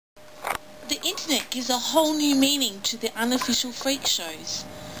The internet gives a whole new meaning to the unofficial freak shows.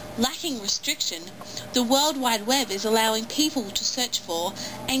 Lacking restriction, the World Wide Web is allowing people to search for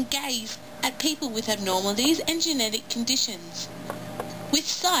and gaze at people with abnormalities and genetic conditions. With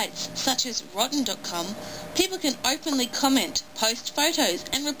sites such as Rotten.com, people can openly comment, post photos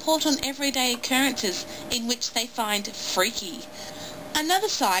and report on everyday occurrences in which they find freaky. Another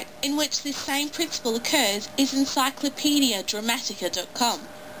site in which this same principle occurs is Encyclopedia.dramatica.com,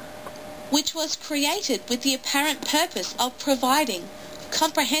 which was created with the apparent purpose of providing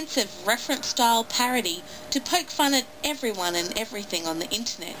comprehensive reference-style parody to poke fun at everyone and everything on the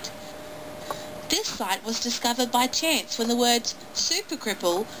internet. This site was discovered by chance when the words super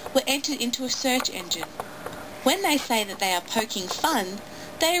cripple were entered into a search engine. When they say that they are poking fun,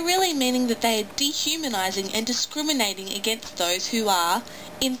 they are really meaning that they are dehumanizing and discriminating against those who are,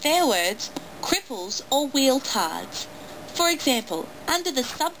 in their words, cripples or wheeltards. For example, under the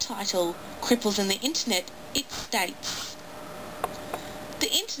subtitle Cripples in the Internet, it states,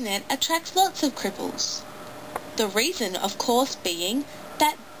 "The internet attracts lots of cripples." The reason, of course, being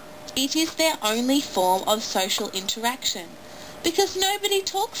that it is their only form of social interaction, because nobody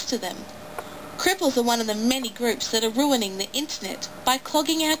talks to them. Cripples are one of the many groups that are ruining the internet by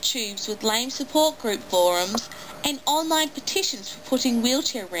clogging our tubes with lame support group forums and online petitions for putting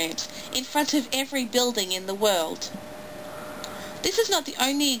wheelchair ramps in front of every building in the world. This is not the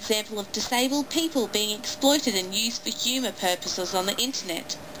only example of disabled people being exploited and used for humour purposes on the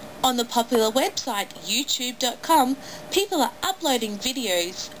internet. On the popular website YouTube.com, people are uploading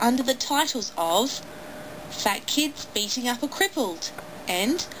videos under the titles of "Fat Kids Beating Up a Crippled"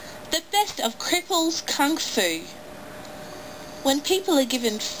 and "The Best of Cripples Kung Fu." When people are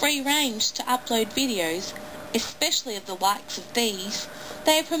given free range to upload videos, especially of the likes of these,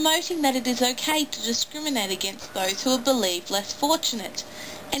 they are promoting that it is okay to discriminate against those who are believed less fortunate,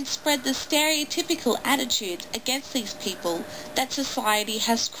 and spread the stereotypical attitudes against these people that society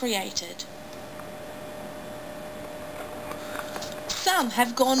has created. Some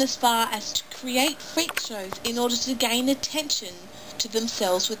have gone as far as to create freak shows in order to gain attention to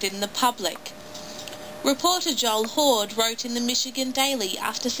themselves within the public. Reporter Joel Hord wrote in the Michigan Daily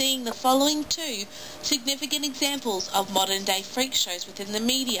after seeing the following two significant examples of modern-day freak shows within the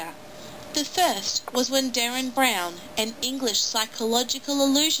media. The first was when Darren Brown, an English psychological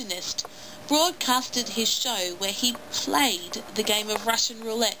illusionist, broadcasted his show where he played the game of Russian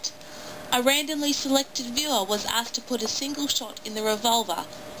roulette. A randomly selected viewer was asked to put a single shot in the revolver,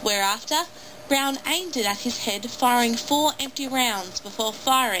 whereafter Brown aimed it at his head, firing 4 empty rounds before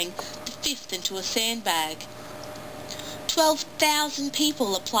firing the 5th into a sandbag. 12,000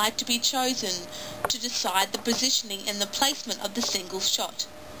 people applied to be chosen to decide the positioning and the placement of the single shot.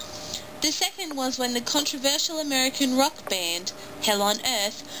 The second was when the controversial American rock band, Hell on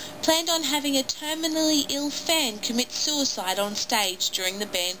Earth, planned on having a terminally ill fan commit suicide on stage during the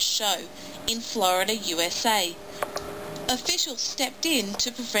band's show in Florida, USA. Officials stepped in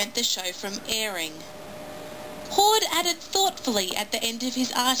to prevent the show from airing. Hord added thoughtfully at the end of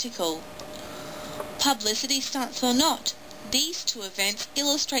his article, "Publicity stunts or not, these two events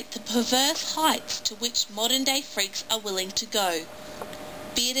illustrate the perverse heights to which modern-day freaks are willing to go.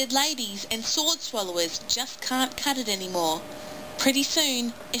 Bearded ladies and sword swallowers just can't cut it anymore. Pretty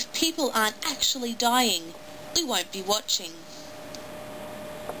soon, if people aren't actually dying, we won't be watching."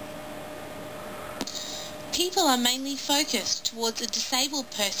 People are mainly focused towards a disabled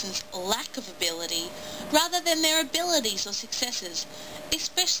person's lack of ability rather than their abilities or successes,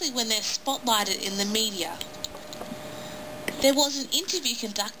 especially when they're spotlighted in the media. There was an interview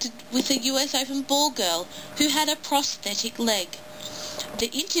conducted with a US Open ball girl who had a prosthetic leg.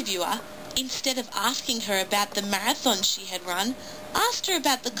 The interviewer, instead of asking her about the marathon she had run, asked her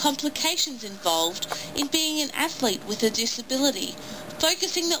about the complications involved in being an athlete with a disability,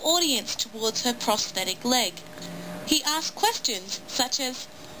 focusing the audience towards her prosthetic leg. He asked questions such as,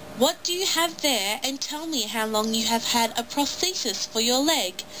 "What do you have there, and tell me how long you have had a prosthesis for your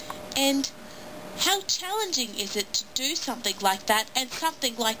leg?" and "How challenging is it to do something like that and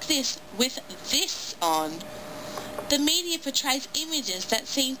something like this with this on?" The media portrays images that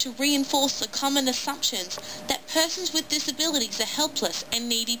seem to reinforce the common assumptions that persons with disabilities are helpless and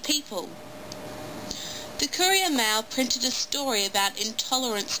needy people. The Courier Mail printed a story about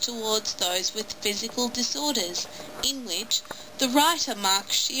intolerance towards those with physical disorders, in which the writer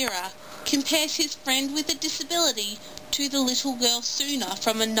Mark Shearer compares his friend with a disability to the little girl Suna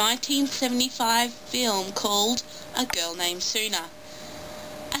from a 1975 film called A Girl Named Suna.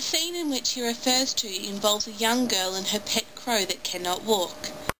 A scene in which he refers to involves a young girl and her pet crow that cannot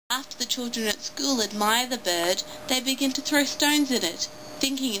walk. After the children at school admire the bird, they begin to throw stones at it.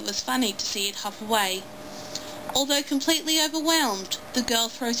 thinking it was funny to see it hop away. Although completely overwhelmed, the girl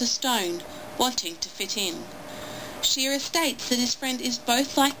throws a stone, wanting to fit in. Shearer states that his friend is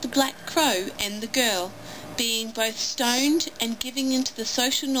both like the black crow and the girl, being both stoned and giving into the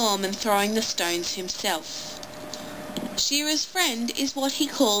social norm and throwing the stones himself. Shearer's friend is what he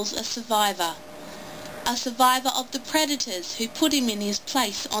calls a survivor of the predators who put him in his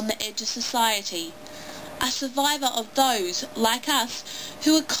place on the edge of society, a survivor of those, like us,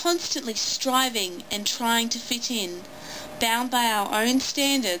 who are constantly striving and trying to fit in, bound by our own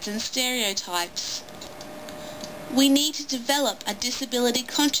standards and stereotypes. We need to develop a disability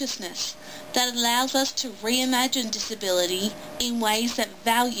consciousness that allows us to reimagine disability in ways that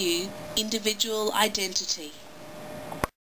value individual identity.